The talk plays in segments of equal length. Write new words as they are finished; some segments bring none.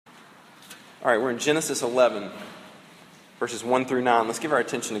All right, we're in Genesis 11, verses 1 through 9. Let's give our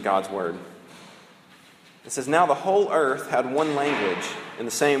attention to God's Word. It says, "Now the whole earth had one language and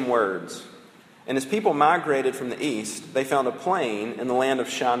the same words. And as people migrated from the east, they found a plain in the land of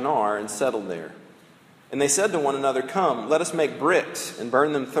Shinar and settled there. And they said to one another, 'Come, let us make bricks and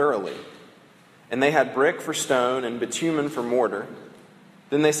burn them thoroughly.' And they had brick for stone and bitumen for mortar.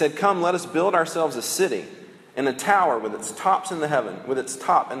 Then they said, 'Come, let us build ourselves a city and a tower with its top in the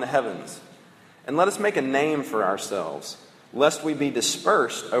heavens. And let us make a name for ourselves, lest we be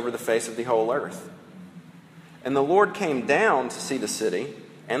dispersed over the face of the whole earth.' And the Lord came down to see the city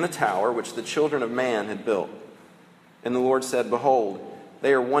and the tower which the children of man had built. And the Lord said, 'Behold,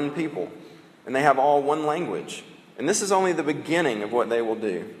 they are one people, and they have all one language. And this is only the beginning of what they will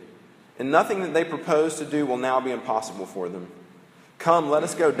do. And nothing that they propose to do will now be impossible for them. Come, let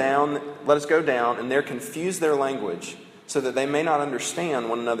us go down, and there confuse their language, so that they may not understand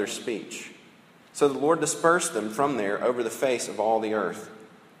one another's speech.' So the Lord dispersed them from there over the face of all the earth,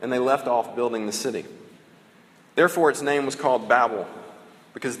 and they left off building the city. Therefore its name was called Babel,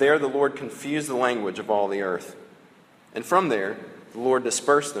 because there the Lord confused the language of all the earth. And from there the Lord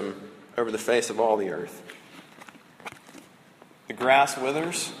dispersed them over the face of all the earth." The grass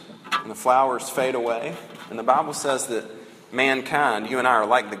withers, and the flowers fade away. And the Bible says that mankind, you and I, are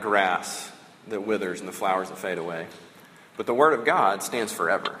like the grass that withers and the flowers that fade away. But the Word of God stands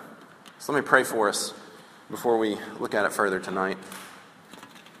forever. So let me pray for us before we look at it further tonight.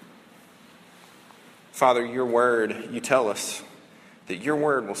 Father, your Word, you tell us that your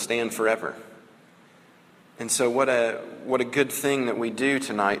Word will stand forever. And so what a good thing that we do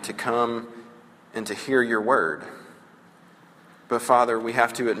tonight to come and to hear your Word. But Father, we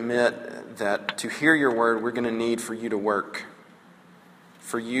have to admit that to hear your Word, we're going to need for you to work,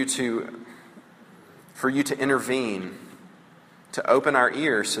 for you to intervene, to open our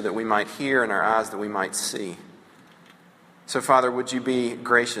ears so that we might hear and our eyes that we might see. So Father, would you be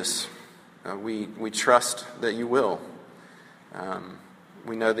gracious? We trust that you will.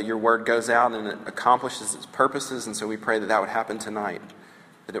 We know that your word goes out and it accomplishes its purposes, and so we pray that that would happen tonight,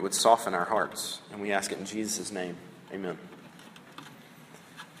 that it would soften our hearts. And we ask it in Jesus' name. Amen.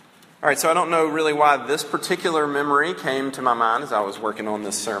 All right, so I don't know really why this particular memory came to my mind as I was working on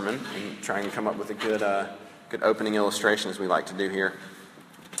this sermon and trying to come up with a good opening illustration, as we like to do here.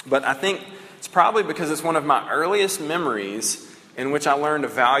 But I think it's probably because it's one of my earliest memories in which I learned a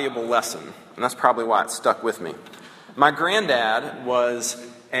valuable lesson, and that's probably why it stuck with me. My granddad was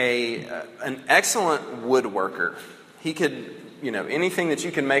an excellent woodworker. He could, anything that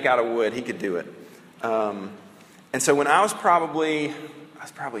you can make out of wood, he could do it. And so when I was probably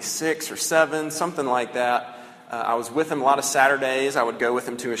 6 or 7, something like that, I was with him a lot of Saturdays. I would go with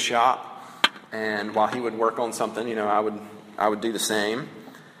him to his shop, and while he would work on something, I would do the same.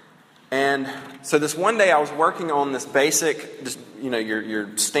 And so this one day I was working on this basic,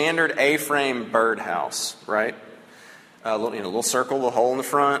 your standard A-frame birdhouse, right? A little circle, a little hole in the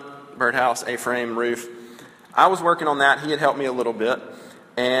front, birdhouse, A-frame roof. I was working on that. He had helped me a little bit.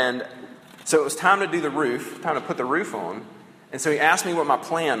 And so it was time to do the roof, time to put the roof on. And so he asked me what my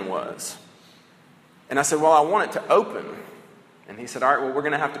plan was. And I said, well, I want it to open. And he said, all right, well, we're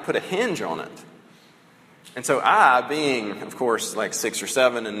going to have to put a hinge on it. And so I, being, of course, like 6 or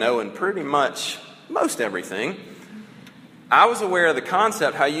 7 and knowing pretty much most everything, I was aware of the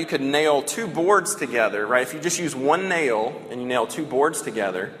concept how you could nail 2 boards together, right? If you just use one nail and you nail 2 boards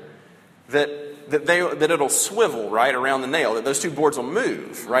together, that it'll swivel right around the nail, that those 2 boards will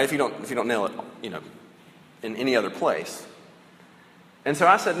move, right? If you don't nail it, in any other place. And so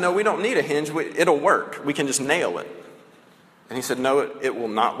I said, no, we don't need a hinge. It'll work. We can just nail it. And he said, no, it will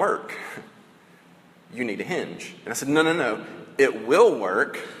not work. You need a hinge. And I said, no, it will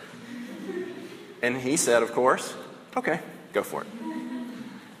work. And he said, of course, okay, go for it.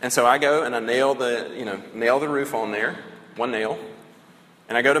 And so I go and I nail the roof on there, one nail,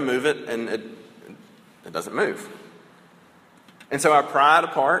 and I go to move it, and it doesn't move. And so I pry it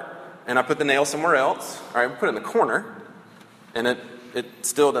apart, and I put the nail somewhere else. All right, I put it in the corner, and it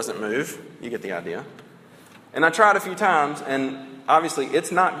still doesn't move. You get the idea. And I tried a few times, and obviously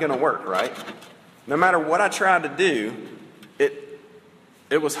it's not going to work, right? No matter what I tried to do,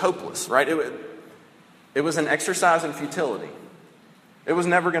 it was hopeless, right? It was an exercise in futility. It was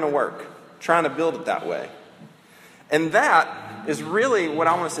never going to work, trying to build it that way. And that is really what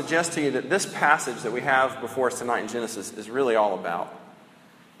I want to suggest to you that this passage that we have before us tonight in Genesis is really all about.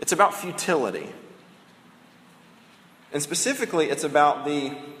 It's about futility. And specifically, it's about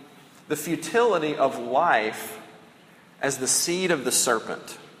the futility of life as the seed of the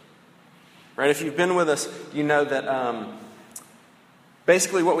serpent. Right? If you've been with us, you know that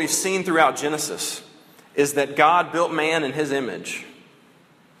basically what we've seen throughout Genesis is that God built man in his image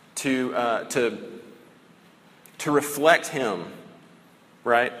to reflect him,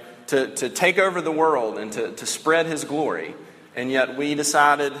 right? To take over the world and to spread his glory. And yet we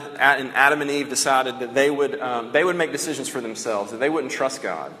decided, and Adam and Eve decided that they would make decisions for themselves, that they wouldn't trust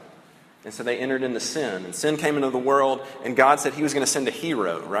God. And so they entered into sin. And sin came into the world, and God said he was going to send a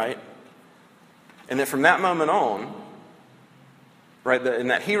hero, right? And that from that moment on, right, and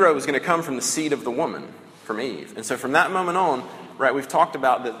that hero was going to come from the seed of the woman, from Eve. And so from that moment on, right, we've talked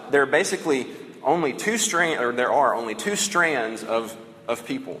about that there are basically only two strands of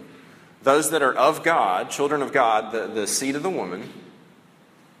people. Those that are of God, children of God, the seed of the woman,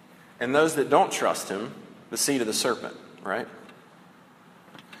 and those that don't trust him, the seed of the serpent, right?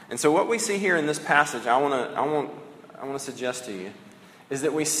 And so what we see here in this passage, I want to suggest to you, is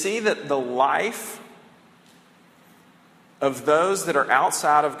that we see that the life of those that are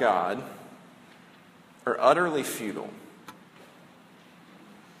outside of God are utterly futile.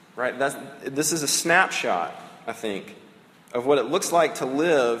 Right? This is a snapshot, I think, of what it looks like to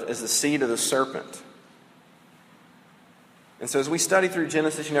live as the seed of the serpent. And so as we study through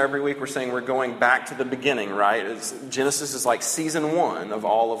Genesis, every week we're saying we're going back to the beginning, right? Genesis is like season 1 of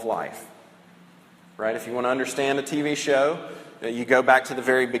all of life. Right? If you want to understand a TV show, you go back to the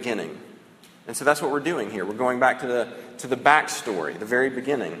very beginning. And so that's what we're doing here. We're going back to the backstory, the very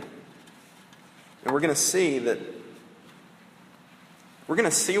beginning. And we're going to see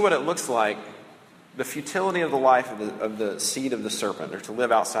what it looks like, the futility of the life of the seed of the serpent, or to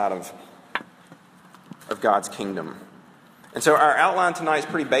live outside of God's kingdom. And so our outline tonight is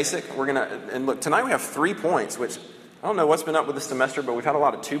pretty basic. And look, tonight we have 3 points, which I don't know what's been up with this semester, but we've had a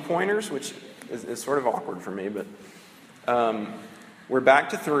lot of 2-pointers, which is sort of awkward for me. But we're back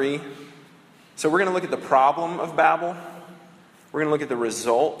to 3. So we're going to look at the problem of Babel. We're going to look at the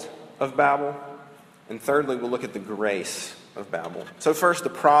result of Babel. And thirdly, we'll look at the grace of Babel. So first, the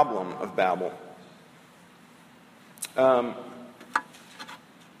problem of Babel. All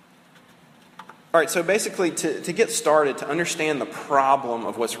right, so basically to get started, to understand the problem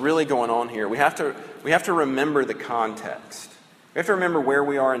of what's really going on here, we have to remember the context. We have to remember where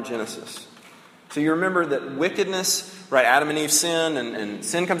we are in Genesis. So you remember that wickedness, right, Adam and Eve sin, and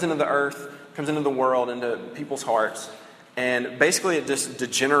sin comes into the earth, comes into the world, into people's hearts, and basically it just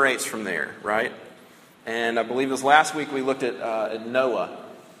degenerates from there, right? And I believe it was last week we looked at Noah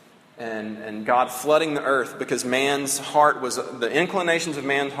and God flooding the earth because the inclinations of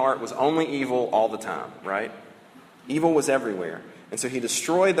man's heart was only evil all the time, right? Evil was everywhere. And so he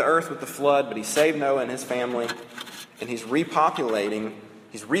destroyed the earth with the flood, but he saved Noah and his family, and he's repopulating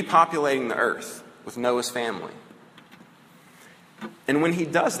the earth with Noah's family. And when he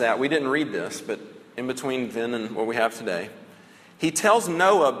does that, we didn't read this, but in between then and what we have today, he tells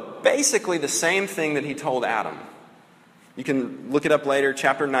Noah basically the same thing that he told Adam. You can look it up later,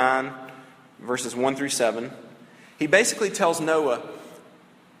 chapter 9, verses 1 through 7. He basically tells Noah,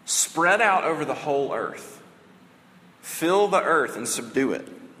 spread out over the whole earth. Fill the earth and subdue it,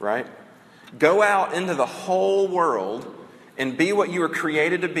 right? Go out into the whole world and be what you were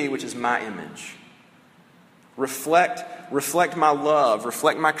created to be, which is my image. Reflect my love,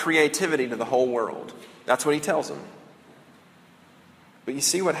 reflect my creativity to the whole world. That's what he tells them. But you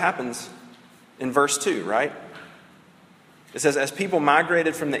see what happens in verse 2, right? It says, as people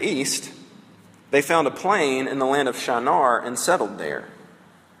migrated from the east, they found a plain in the land of Shinar and settled there.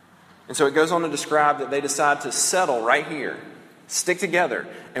 And so it goes on to describe that they decide to settle right here, stick together,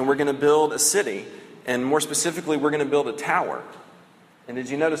 and we're going to build a city. And more specifically, we're going to build a tower. And did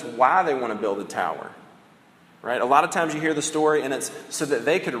you notice why they want to build a tower? Right? A lot of times you hear the story, and it's so that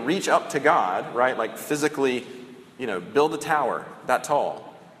they could reach up to God, right? Like physically, build a tower that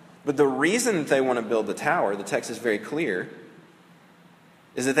tall. But the reason that they want to build the tower, the text is very clear,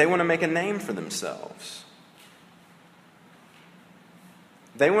 is that they want to make a name for themselves.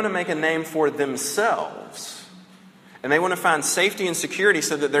 They want to make a name for themselves. And they want to find safety and security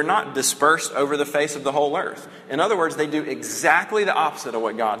so that they're not dispersed over the face of the whole earth. In other words, they do exactly the opposite of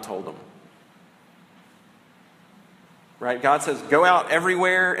what God told them. Right? God says, go out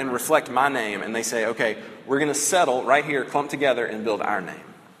everywhere and reflect my name. And they say, okay, we're going to settle right here, clump together, and build our name.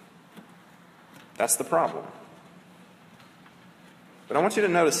 That's the problem. But I want you to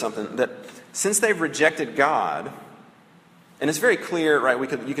notice something, that since they've rejected God, and it's very clear, right,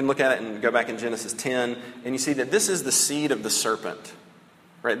 you can look at it and go back in Genesis 10, and you see that this is the seed of the serpent.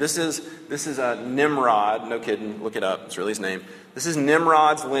 Right? This is Nimrod, no kidding, look it up, it's really his name. This is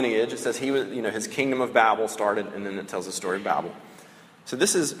Nimrod's lineage. It says he was, his kingdom of Babel started, and then it tells the story of Babel. So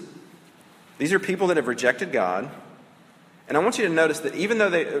these are people that have rejected God, And I want you to notice that even though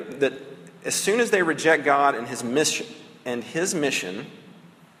that as soon as they reject God and His mission,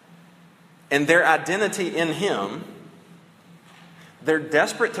 and their identity in Him, they're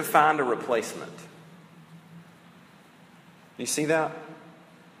desperate to find a replacement. You see that?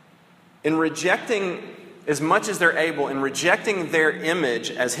 In rejecting as much as they're able, in rejecting their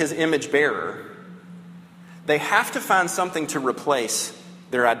image as His image bearer, they have to find something to replace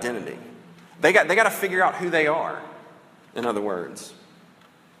their identity. They got to figure out who they are, in other words.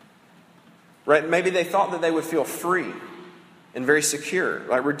 Right? Maybe they thought that they would feel free and very secure.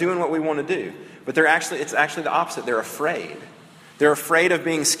 Like, we're doing what we want to do. But it's actually the opposite. They're afraid. They're afraid of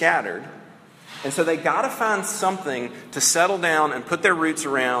being scattered. And so they got to find something to settle down and put their roots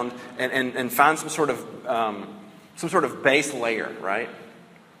around and find some sort of base layer, right?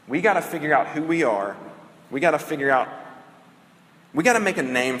 We got to figure out who we are. We got to make a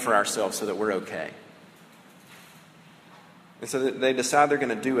name for ourselves so that we're okay. And so they decide they're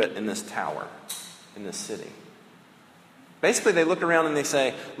going to do it in this tower, in this city. Basically, they look around and they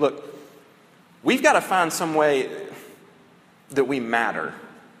say, look, we've got to find some way that we matter.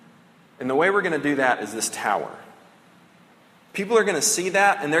 And the way we're going to do that is this tower. People are going to see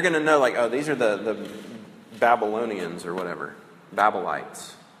that and they're going to know, like, oh, these are the Babylonians or whatever,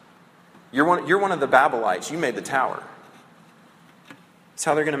 Babylonites. You're one of the Babylonites. You made the tower. That's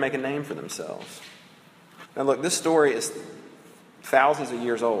how they're going to make a name for themselves. Now, look, this story is thousands of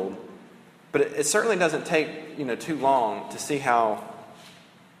years old, but it certainly doesn't take too long to see how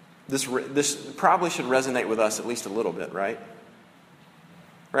this probably should resonate with us at least a little bit, right?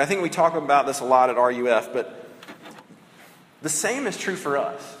 I think we talk about this a lot at RUF, but the same is true for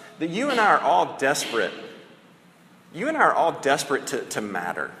us. That you and I are all desperate. You and I are all desperate to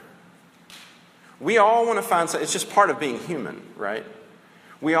matter. We all want to find, it's just part of being human, right?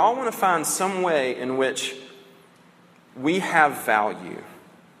 We all want to find some way in which we have value,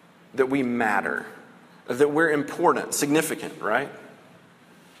 that we matter, that we're important, significant, right?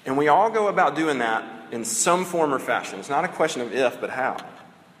 And we all go about doing that in some form or fashion. It's not a question of if, but how.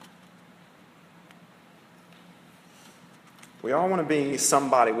 We all want to be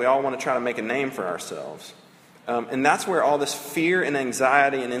somebody. We all want to try to make a name for ourselves. And that's where all this fear and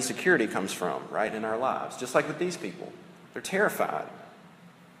anxiety and insecurity comes from, right, in our lives. Just like with these people. They're terrified.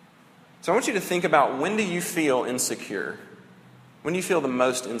 So I want you to think about, when do you feel insecure? When do you feel the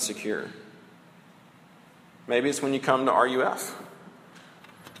most insecure? Maybe it's when you come to RUF.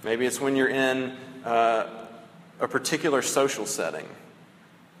 Maybe it's when you're in a particular social setting.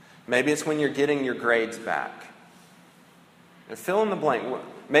 Maybe it's when you're getting your grades back. And fill in the blank.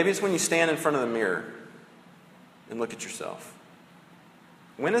 Maybe it's when you stand in front of the mirror and look at yourself.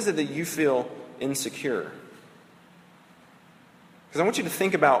 When is it that you feel insecure? Because I want you to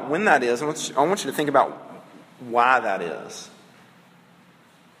think about when that is. I want you to think about why that is.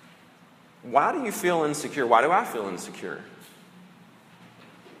 Why do you feel insecure? Why do I feel insecure?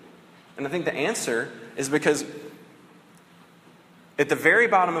 And I think the answer is because at the very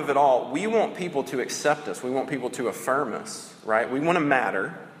bottom of it all, we want people to accept us. We want people to affirm us, right? We want to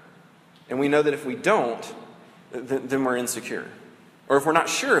matter. And we know that if we don't, then we're insecure. Or if we're not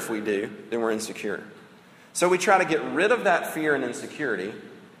sure if we do, then we're insecure. So we try to get rid of that fear and insecurity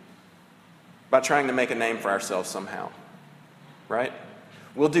by trying to make a name for ourselves somehow, right?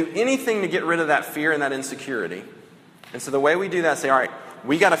 We'll do anything to get rid of that fear and that insecurity. And so the way we do that is say, all right,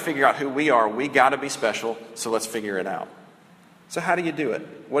 we got to figure out who we are. We got to be special, so let's figure it out. So how do you do it?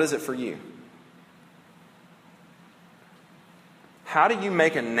 What is it for you? How do you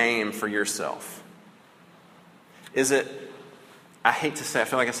make a name for yourself? Is it, I hate to say, I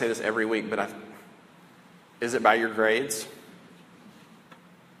feel like I say this every week, but is it by your grades?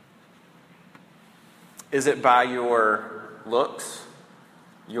 Is it by your looks,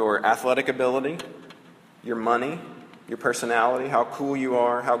 your athletic ability, your money, your personality, how cool you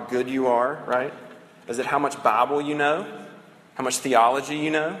are, how good you are, right? Is it how much Bible you know? How much theology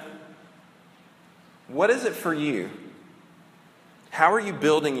you know? What is it for you? How are you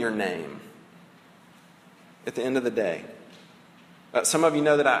building your name at the end of the day? Some of you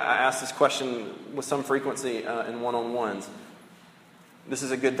know that I ask this question with some frequency in one-on-ones. This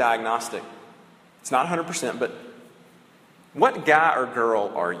is a good diagnostic. It's not 100%, but what guy or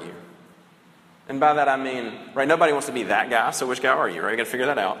girl are you? And by that I mean, right, nobody wants to be that guy, so which guy are you, right? You got to figure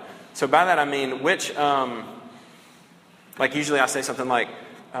that out. So by that I mean, which, like usually I say something like,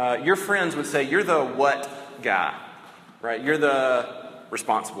 your friends would say, you're the what guy, right? You're the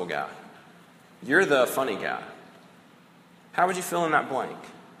responsible guy. You're the funny guy. How would you fill in that blank?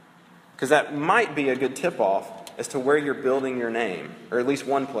 Because that might be a good tip-off as to where you're building your name, or at least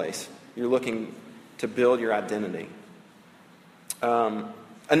one place you're looking to build your identity.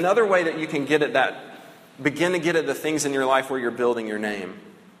 Another way that you can begin to get at the things in your life where you're building your name.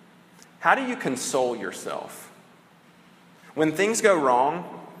 How do you console yourself? When things go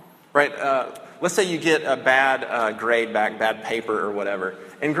wrong, right? Let's say you get a bad grade back, bad paper or whatever,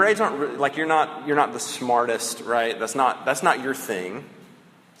 and grades aren't really, like you're not the smartest, right? That's not your thing.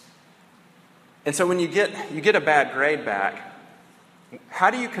 And so when you get a bad grade back,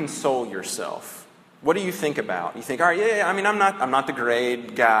 how do you console yourself? What do you think about? You think, all right, yeah, I mean, I'm not the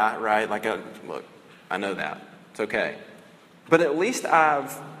grade guy, right? Look, I know that. It's okay. But at least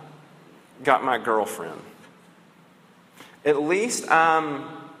I've got my girlfriend. At least I'm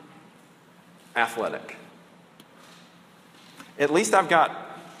athletic. At least I've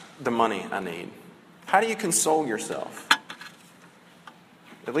got the money I need. How do you console yourself?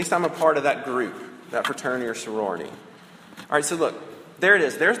 At least I'm a part of that group, that fraternity or sorority. All right, so look. There it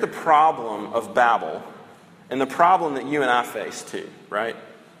is. There's the problem of Babel and the problem that you and I face too, right?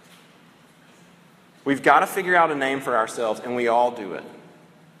 We've got to figure out a name for ourselves, and we all do it.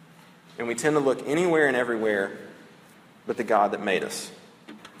 And we tend to look anywhere and everywhere but the God that made us.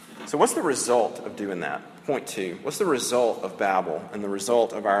 So what's the result of doing that? Point 2. What's the result of Babel and the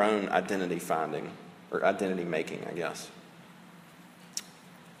result of our own identity finding, or identity making, I guess?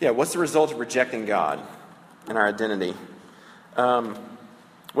 Yeah, what's the result of rejecting God and our identity?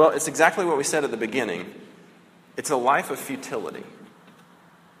 Well, it's exactly what we said at the beginning. It's a life of futility.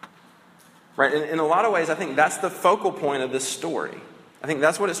 Right? In a lot of ways, I think that's the focal point of this story. I think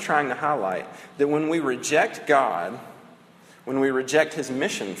that's what it's trying to highlight. That when we reject God, when we reject His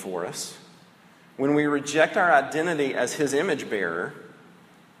mission for us, when we reject our identity as His image bearer,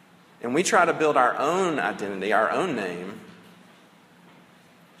 and we try to build our own identity, our own name,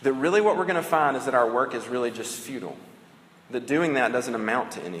 that really what we're going to find is that our work is really just futile. That doing that doesn't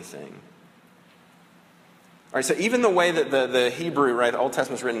amount to anything. All right, so even the way that the Hebrew, right, the Old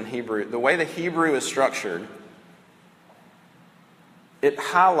Testament's written in Hebrew, the way the Hebrew is structured, it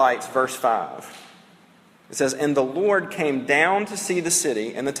highlights verse 5. It says, "And the Lord came down to see the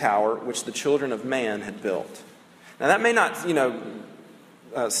city and the tower which the children of man had built." Now that may not,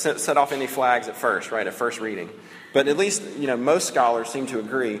 set off any flags at first, right, at first reading. But at least, most scholars seem to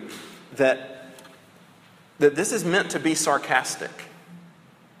agree that this is meant to be sarcastic.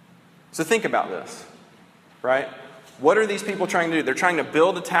 So think about this, right? What are these people trying to do? They're trying to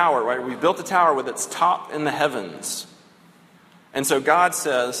build a tower, right? We built a tower with its top in the heavens. And so God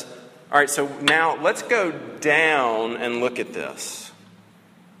says, all right, so now let's go down and look at this.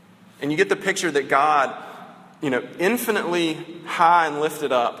 And you get the picture that God, infinitely high and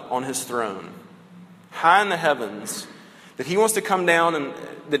lifted up on His throne, high in the heavens, that He wants to come down and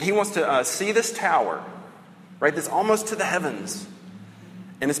that He wants to see this tower, right, that's almost to the heavens.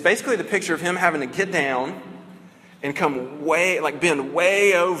 And it's basically the picture of Him having to get down and come bend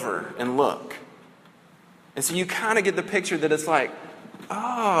way over and look. And so you kind of get the picture that it's like,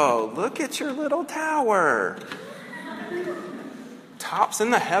 oh, look at your little tower. Tops in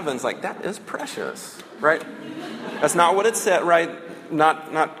the heavens, that is precious, right? That's not what it said, right?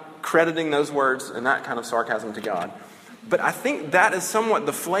 Not crediting those words and that kind of sarcasm to God. But I think that is somewhat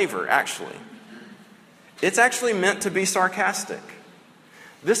the flavor, actually. It's actually meant to be sarcastic.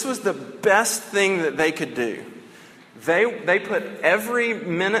 This was the best thing that they could do. They put every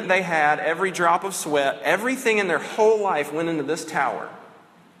minute they had, every drop of sweat, everything in their whole life went into this tower.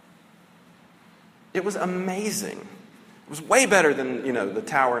 It was amazing. It was way better than, the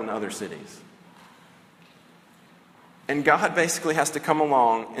tower in other cities. And God basically has to come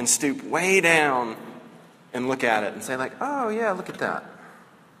along and stoop way down and look at it and say oh yeah, look at that.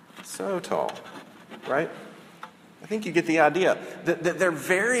 So tall. Right? I think you get the idea. That their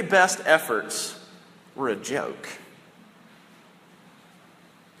very best efforts were a joke.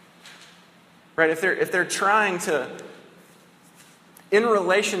 Right? If they're trying to, in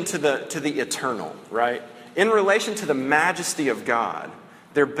relation to the eternal, right? In relation to the majesty of God,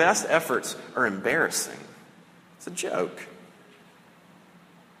 their best efforts are embarrassing. It's a joke.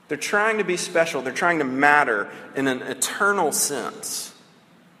 They're trying to be special. They're trying to matter in an eternal sense.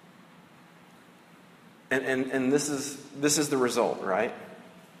 And this is the result, right?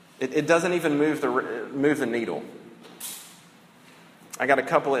 It doesn't even move the needle. I got a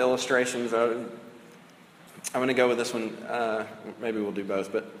couple of illustrations. I'm going to go with this one. Maybe we'll do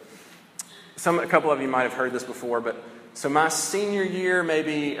both, but a couple of you might have heard this before. But so my senior year,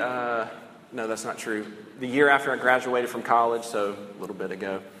 maybe no, that's not true. The year after I graduated from college, so a little bit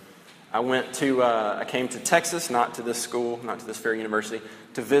ago, I came to Texas, not to this school, not to this fair university,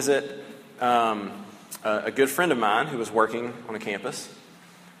 to visit a good friend of mine who was working on a campus.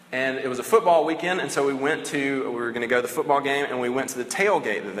 And it was a football weekend, and so we were going to go to the football game, and we went to the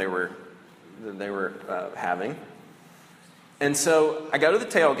tailgate that they were having. And so I go to the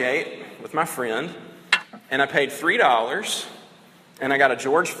tailgate with my friend, and I paid $3, and I got a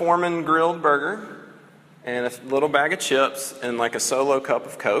George Foreman grilled burger, and a little bag of chips, and like a solo cup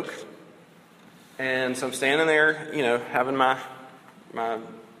of Coke. And so I'm standing there, having my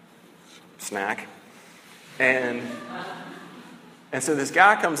snack. And so this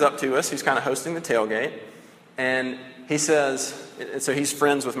guy comes up to us, who's kind of hosting the tailgate, and he says, so he's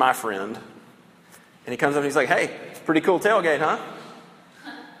friends with my friend, and he comes up and he's like, "Hey, it's a pretty cool tailgate, huh?"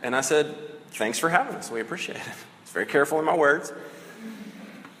 And I said, "Thanks for having us. We appreciate it." I was very careful in my words.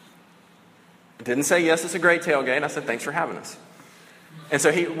 I didn't say, "Yes, it's a great tailgate." I said, "Thanks for having us." And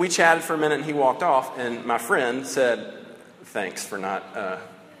so we chatted for a minute, and he walked off, and my friend said, "Thanks for not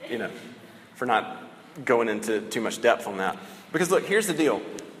going into too much depth on that." Because look, here's the deal.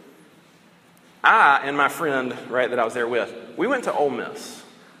 I and my friend, right, that I was there with, we went to Ole Miss.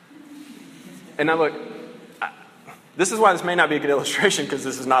 And now look, this is why this may not be a good illustration, because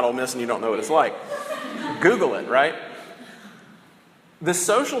this is not Ole Miss and you don't know what it's like. Google it, right? The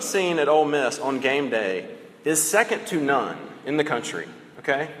social scene at Ole Miss on game day is second to none in the country,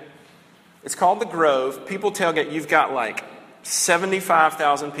 okay? It's called the Grove. People tailgate. You've got like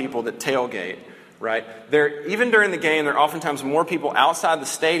 75,000 people that tailgate, right? Even during the game, there are oftentimes more people outside the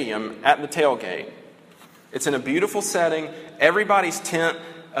stadium at the tailgate. It's in a beautiful setting. Everybody's tent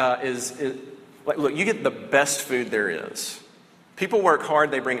is like, look, you get the best food there is. People work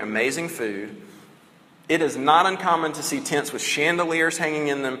hard. They bring amazing food. It is not uncommon to see tents with chandeliers hanging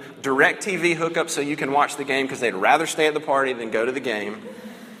in them, direct TV hookups so you can watch the game because they'd rather stay at the party than go to the game.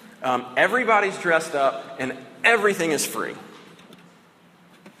 Everybody's dressed up and everything is free.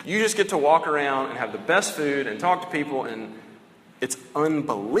 You just get to walk around and have the best food and talk to people, and it's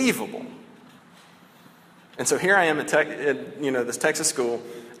unbelievable. And so here I am at this Texas school,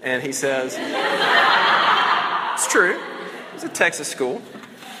 and he says, it's true, it's a Texas school.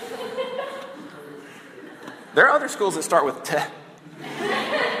 There are other schools that start with Te.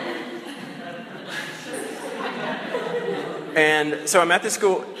 And so I'm at this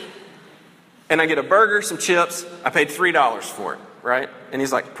school, and I get a burger, some chips. I paid $3 for it, right? And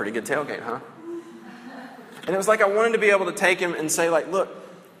he's like, "Pretty good tailgate, huh?" And it was like I wanted to be able to take him and say, like, "Look,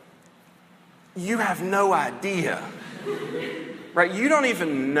 you have no idea, right? You don't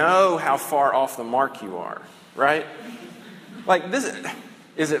even know how far off the mark you are, right? Like, this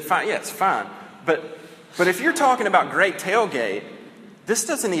is it fine? Yeah, it's fine. But if you're talking about great tailgate, this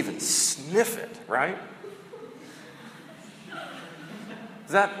doesn't even sniff it, right?"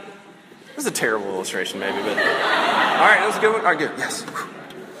 This is a terrible illustration, maybe, but all right, that was a good one. All right, good. Yes.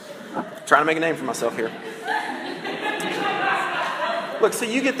 Trying to make a name for myself here. Look, so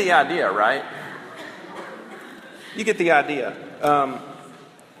you get the idea, right? You get the idea.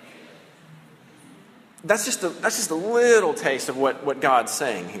 That's just a little taste of what God's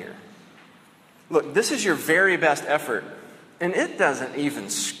saying here. Look, this is your very best effort, and it doesn't even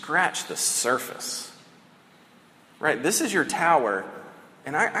scratch the surface. Right? This is your tower,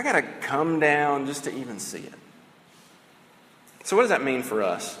 and I got to come down just to even see it. So what does that mean for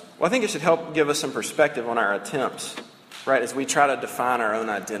us? Well, I think it should help give us some perspective on our attempts, right, as we try to define our own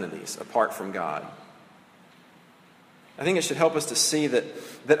identities apart from God. I think it should help us to see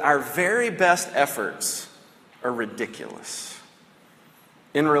that our very best efforts are ridiculous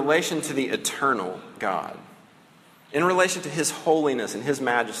in relation to the eternal God, in relation to His holiness and His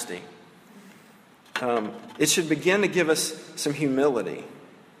majesty. It should begin to give us some humility.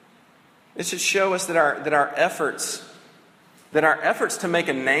 It should show us that our efforts to make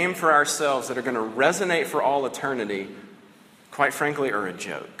a name for ourselves that are going to resonate for all eternity, quite frankly, are a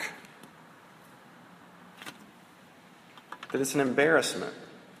joke. That it's an embarrassment.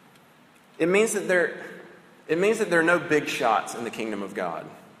 It means that there are no big shots in the kingdom of God.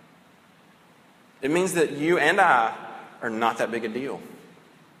 It means that you and I are not that big a deal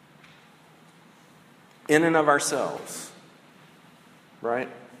in and of ourselves, right?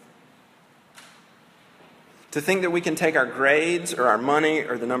 To think that we can take our grades or our money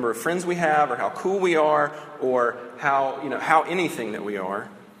or the number of friends we have or how cool we are or how anything that we are,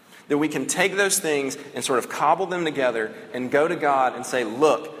 that we can take those things and sort of cobble them together and go to God and say,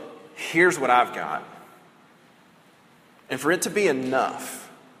 "Look, here's what I've got." And for it to be enough,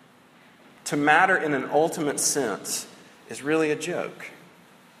 to matter in an ultimate sense, is really a joke.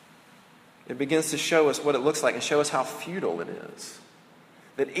 It begins to show us what it looks like and show us how futile it is.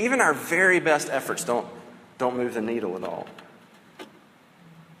 That even our very best efforts don't move the needle at all.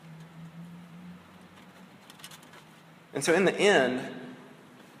 And so in the end,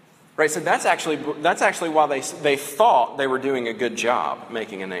 Right, so that's actually why they thought they were doing a good job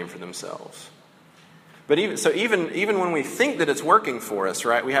making a name for themselves. But even when we think that it's working for us,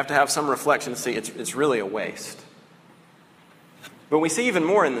 right, we have to have some reflection to see it's really a waste. But we see even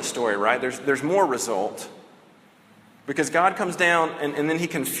more in this story, right? There's more result. Because God comes down and then he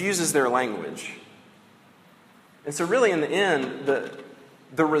confuses their language. And so really in the end,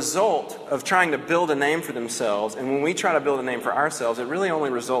 the result of trying to build a name for themselves, and when we try to build a name for ourselves, it really only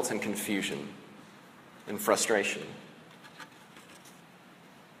results in confusion and frustration.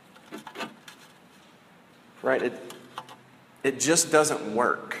 Right? It just doesn't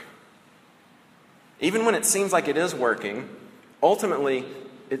work. Even when it seems like it is working, ultimately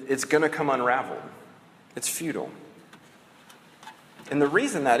it's going to come unraveled. It's futile. And the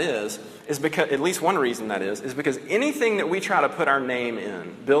reason that is because, at least one reason that is because anything that we try to put our name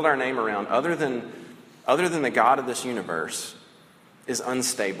in, build our name around, other than the God of this universe, is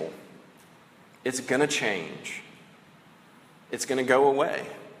unstable. It's going to change. It's going to go away.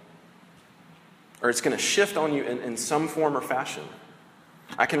 Or it's going to shift on you in some form or fashion.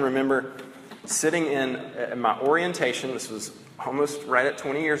 I can remember sitting in my orientation, this was almost right at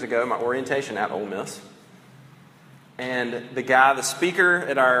 20 years ago, my orientation at Ole Miss. And the speaker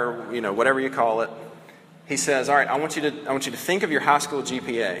at our, whatever you call it, he says, all right, I want you to think of your high school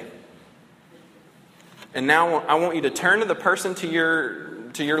GPA. And now I want you to turn to the person to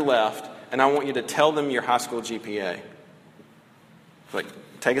your left, and I want you to tell them your high school GPA. Like,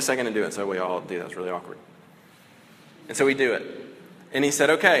 take a second and do it. So we all do that. It's really awkward. And so we do it. And he said,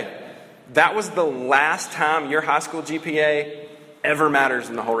 okay, that was the last time your high school GPA ever matters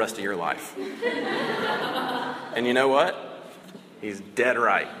in the whole rest of your life. And you know what? He's dead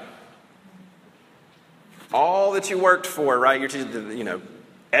right. All that you worked for, right?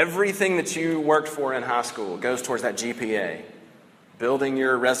 Everything that you worked for in high school goes towards that GPA. Building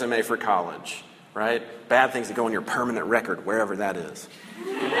your resume for college, right? Bad things that go on your permanent record, wherever that is.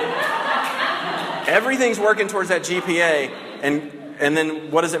 Everything's working towards that GPA, and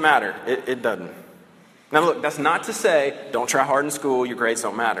then what does it matter? It doesn't. Now look, that's not to say don't try hard in school, your grades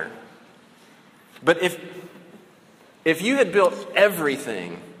don't matter. But if you had built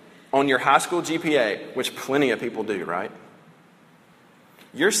everything on your high school GPA, which plenty of people do, right?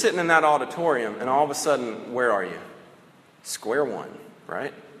 You're sitting in that auditorium, and all of a sudden, where are you? Square one,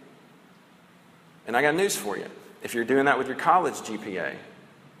 right? And I got news for you. If you're doing that with your college GPA,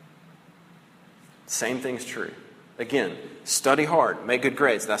 same thing's true. Again, study hard, make good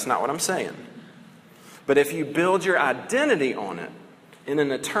grades. That's not what I'm saying. But if you build your identity on it in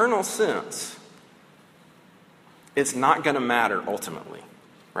an eternal sense, it's not going to matter ultimately,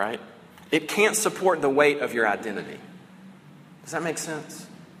 right? It can't support the weight of your identity. Does that make sense?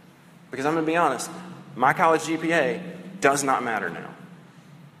 Because I'm going to be honest, my college GPA does not matter now.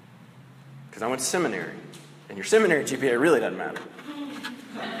 Because I went to seminary, and your seminary GPA really doesn't matter.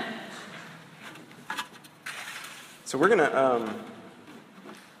 So we're going to,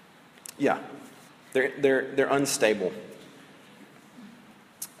 they're unstable.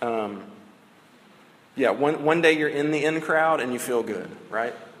 One day you're in the in crowd and you feel good,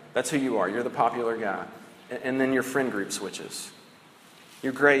 right? That's who you are. You're the popular guy. And then your friend group switches.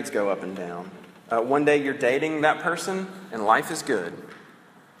 Your grades go up and down. One day you're dating that person and life is good.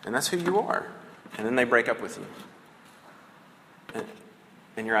 And that's who you are. And then they break up with you.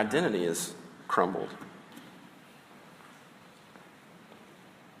 And your identity is crumbled.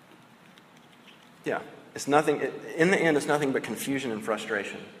 Yeah, it's nothing. In the end, it's nothing but confusion and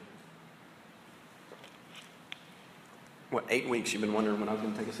frustration. 8 weeks you've been wondering when I was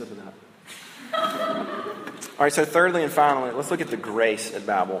going to take a sip of that. All right, so thirdly and finally, let's look at the grace at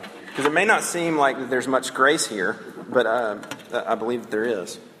Babel. Because it may not seem like there's much grace here, but I believe that there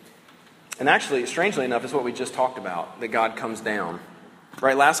is. And actually, strangely enough, it's what we just talked about, that God comes down.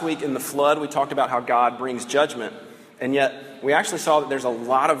 Right, last week in the flood, we talked about how God brings judgment. And yet, we actually saw that there's a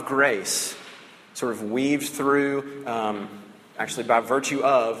lot of grace sort of weaved through, actually by virtue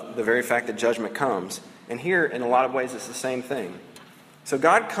of the very fact that judgment comes. And here, in a lot of ways, it's the same thing. So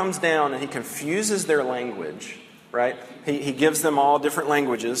God comes down and he confuses their language, right? He gives them all different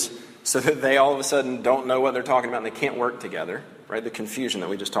languages so that they all of a sudden don't know what they're talking about and they can't work together, right? The confusion that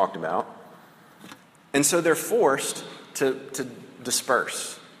we just talked about. And so they're forced to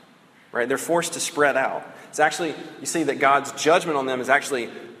disperse, right? They're forced to spread out. It's actually, you see that God's judgment on them is actually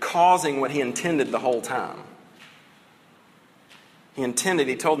causing what he intended the whole time.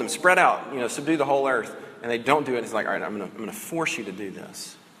 He told them, spread out, subdue the whole earth. And they don't do it. He's like, all right, I'm going to force you to do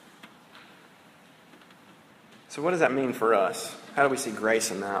this. So what does that mean for us? How do we see grace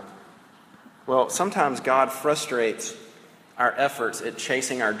in that? Well, sometimes God frustrates our efforts at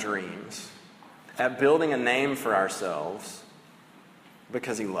chasing our dreams, at building a name for ourselves,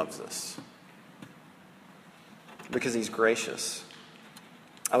 because he loves us, because he's gracious.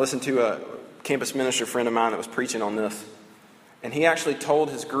 I listened to a campus minister friend of mine that was preaching on this, and he actually told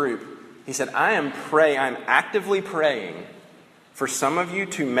his group, he said, I'm actively praying for some of you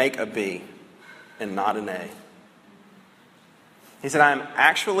to make a B and not an A. He said, I'm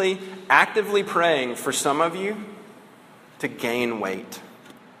actually actively praying for some of you to gain weight.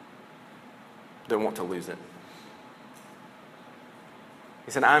 Don't want to lose it.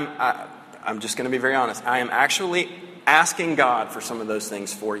 He said, I'm just going to be very honest. I am actually asking God for some of those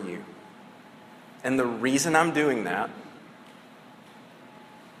things for you. And the reason I'm doing that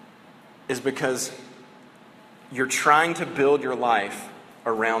is because you're trying to build your life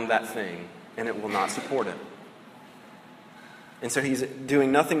around that thing, and it will not support it. And so he's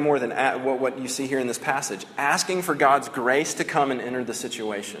doing nothing more than what you see here in this passage, asking for God's grace to come and enter the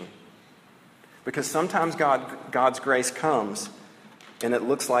situation. Because sometimes God's grace comes, and it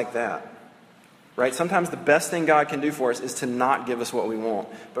looks like that. Right? Sometimes the best thing God can do for us is to not give us what we want,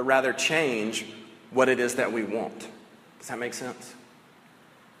 but rather change what it is that we want. Does that make sense?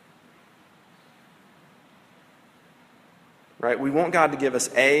 Right? We want God to give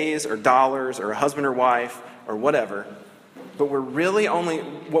us A's or dollars or a husband or wife or whatever, but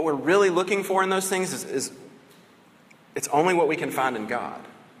what we're really looking for in those things is it's only what we can find in God,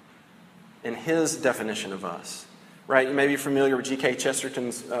 in His definition of us. Right? You may be familiar with G.K.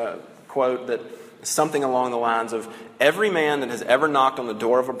 Chesterton's quote that is something along the lines of, every man that has ever knocked on the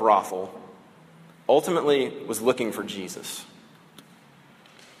door of a brothel ultimately was looking for Jesus.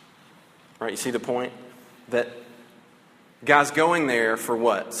 Right? You see the point? That guy's going there for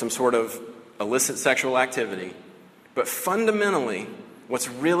what? Some sort of illicit sexual activity. But fundamentally, what's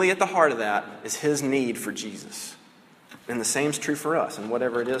really at the heart of that is his need for Jesus. And the same's true for us, and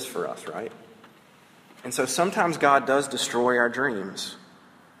whatever it is for us, right? And so sometimes God does destroy our dreams.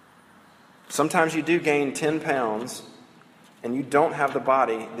 Sometimes you do gain 10 pounds, and you don't have the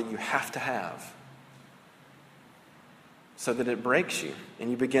body that you have to have. So that it breaks you, and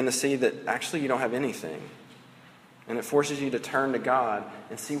you begin to see that actually you don't have anything. And it forces you to turn to God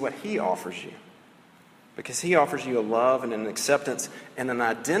and see what He offers you. Because He offers you a love and an acceptance and an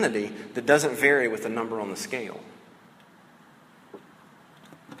identity that doesn't vary with the number on the scale.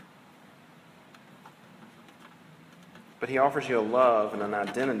 But He offers you a love and an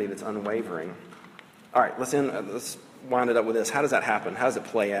identity that's unwavering. All right, let's wind it up with this. How does that happen? How does it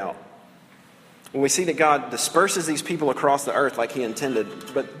play out? Well, we see that God disperses these people across the earth like He intended,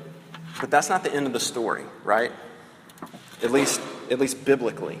 but that's not the end of the story, right? At least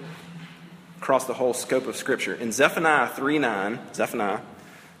biblically, across the whole scope of Scripture. In Zephaniah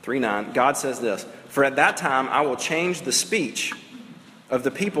 3:9, God says this, "For at that time I will change the speech of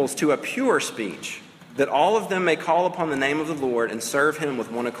the peoples to a pure speech, that all of them may call upon the name of the Lord and serve Him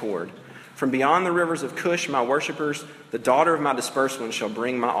with one accord. From beyond the rivers of Cush, my worshipers, the daughter of my dispersed ones, shall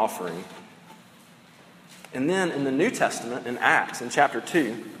bring my offering." And then in the New Testament, in Acts, in chapter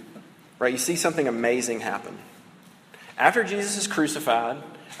 2, right, you see something amazing happen. After Jesus is crucified,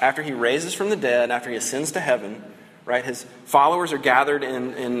 after He raises from the dead, after He ascends to heaven, right, His followers are gathered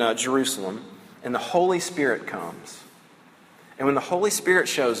in Jerusalem, and the Holy Spirit comes. And when the Holy Spirit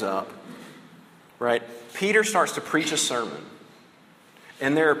shows up, right, Peter starts to preach a sermon.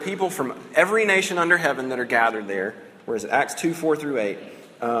 And there are people from every nation under heaven that are gathered there, whereas Acts 2:4-8.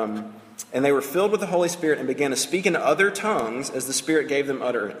 And they were filled with the Holy Spirit and began to speak in other tongues as the Spirit gave them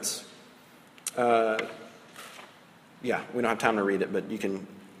utterance. We don't have time to read it, but you can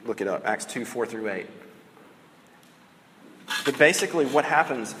look it up. Acts 2:4-8. But basically what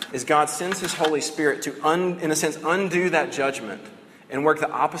happens is God sends His Holy Spirit to, in a sense, undo that judgment and work the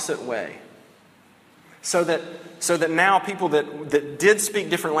opposite way. So that now people that did speak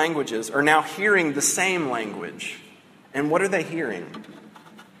different languages are now hearing the same language. And what are they hearing?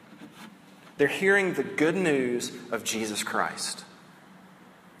 They're hearing the good news of Jesus Christ.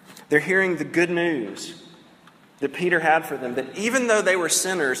 They're hearing the good news that Peter had for them, that even though they were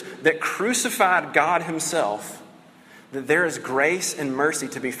sinners that crucified God Himself, that there is grace and mercy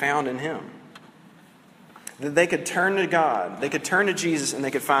to be found in Him. That they could turn to God, they could turn to Jesus, and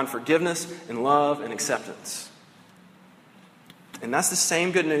they could find forgiveness and love and acceptance. And that's the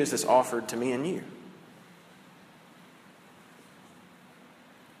same good news that's offered to me and you.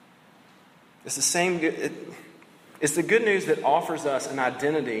 It's the same good. It's the good news that offers us an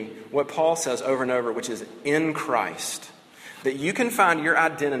identity, what Paul says over and over, which is in Christ. That you can find your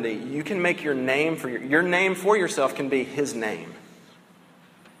identity, you can make your name for your name for yourself can be His name.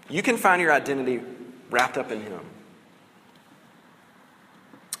 You can find your identity wrapped up in Him.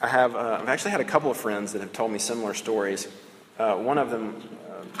 I've actually had a couple of friends that have told me similar stories. One of them,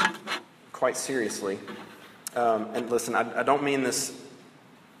 quite seriously, and listen, I don't mean this,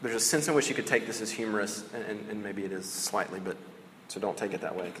 there's a sense in which you could take this as humorous, and maybe it is slightly, but so don't take it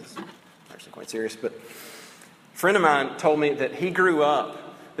that way, because it's actually quite serious. But a friend of mine told me that he grew up,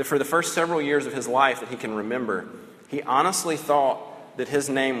 that for the first several years of his life that he can remember, he honestly thought that his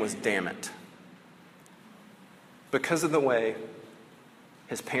name was Dammit, because of the way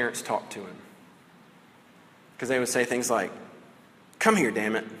his parents talked to him. Because they would say things like, "Come here,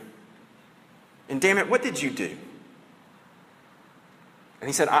 Dammit." And "Dammit, what did you do?" And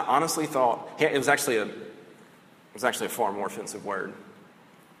he said, "I honestly thought," it was actually a far more offensive word.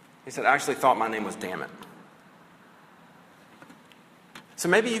 He said, "I actually thought my name was Dammit." So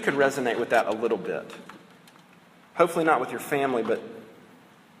maybe you could resonate with that a little bit. Hopefully not with your family, but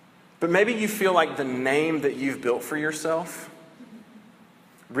maybe you feel like the name that you've built for yourself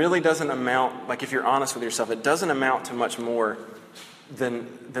really doesn't amount, like if you're honest with yourself, it doesn't amount to much more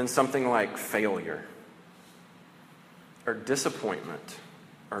than something like failure or disappointment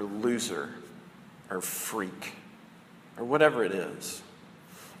or loser or freak or whatever it is.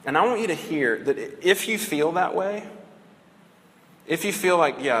 And I want you to hear that if you feel that way, if you feel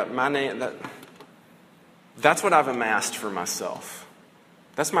like, yeah, my name, that's what I've amassed for myself.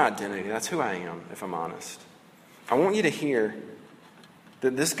 That's my identity. That's who I am, if I'm honest. I want you to hear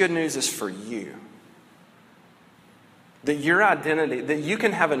that this good news is for you. That your identity, that you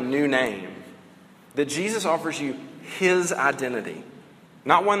can have a new name. That Jesus offers you his identity.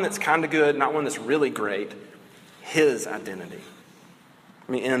 Not one that's kind of good, not one that's really great. His identity. Let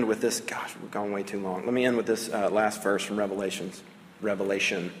me end with this. Gosh, we've gone way too long. Let me end with this last verse from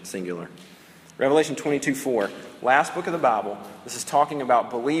Revelation, singular. Revelation 22:4, last book of the Bible. This is talking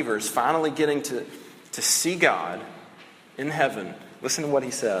about believers finally getting to see God in heaven. Listen to what he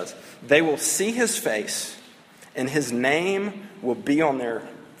says. They will see his face, and his name will be on their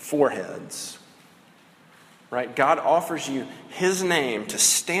foreheads. Right? God offers you his name to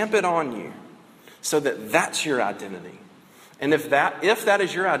stamp it on you so that that's your identity. And if that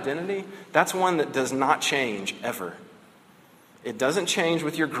is your identity, that's one that does not change ever. It doesn't change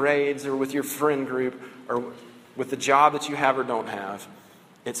with your grades or with your friend group or with the job that you have or don't have.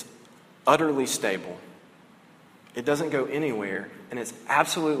 It's utterly stable. It doesn't go anywhere, and it's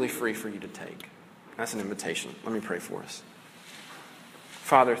absolutely free for you to take. That's an invitation. Let me pray for us.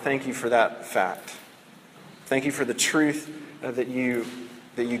 Father, thank you for that fact. Thank you for the truth that you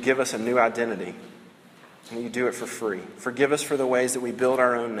give us a new identity, and you do it for free. Forgive us for the ways that we build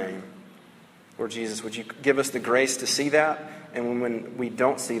our own name. Lord Jesus, would you give us the grace to see that? And when we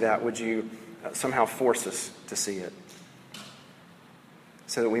don't see that, would you somehow force us to see it?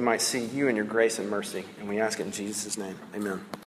 So that we might see you in your grace and mercy. And we ask it in Jesus' name. Amen.